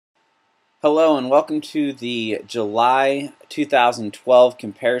Hello and welcome to the July 2012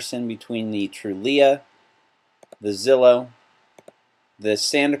 comparison between the Trulia, the Zillow, the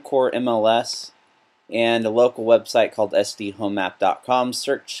Sandacor MLS, and a local website called sdhomemap.com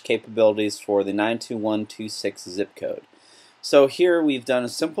search capabilities for the 92126 zip code. So here we've done a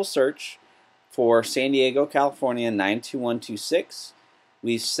simple search for San Diego, California 92126.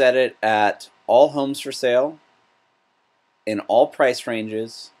 We've set it at all homes for sale in all price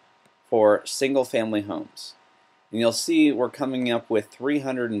ranges for single-family homes. And you'll see we're coming up with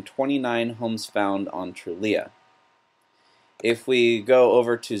 329 homes found on Trulia. If we go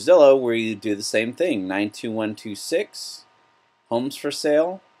over to Zillow, where you do the same thing, 92126, homes for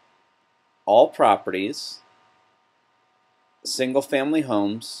sale, all properties, single-family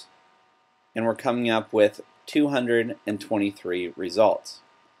homes, and we're coming up with 223 results.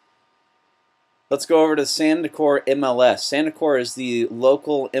 Let's go over to Sandacor MLS. Sandacor is the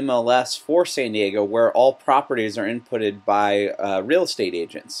local MLS for San Diego where all properties are inputted by real estate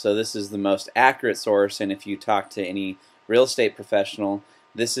agents. So this is the most accurate source, and if you talk to any real estate professional,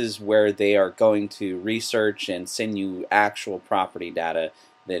 this is where they are going to research and send you actual property data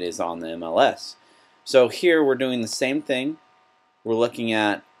that is on the MLS. So here we're doing the same thing. We're looking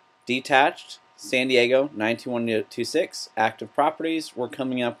at detached, San Diego 92126, active properties, we're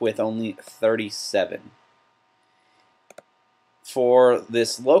coming up with only 37. For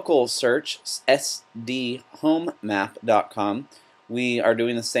this local search, sdhomemap.com, we are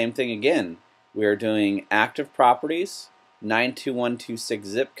doing the same thing again. We are doing active properties, 92126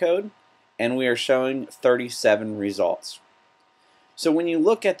 zip code, and we are showing 37 results. So when you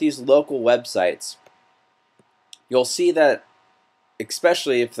look at these local websites, you'll see that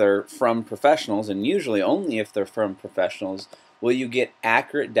especially if they're from professionals, and usually only if they're from professionals, will you get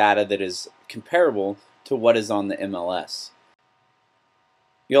accurate data that is comparable to what is on the MLS.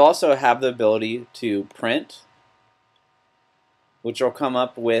 You'll also have the ability to print, which will come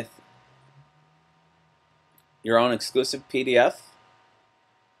up with your own exclusive PDF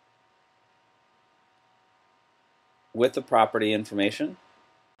with the property information.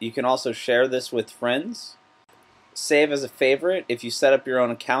 You can also share this with friends. Save as a favorite if you set up your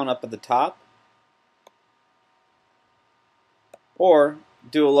own account up at the top, or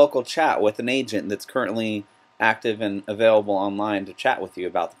do a local chat with an agent that's currently active and available online to chat with you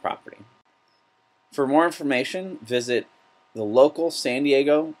about the property. For more information, visit the local San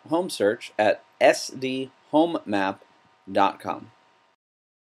Diego home search at sdhomemap.com.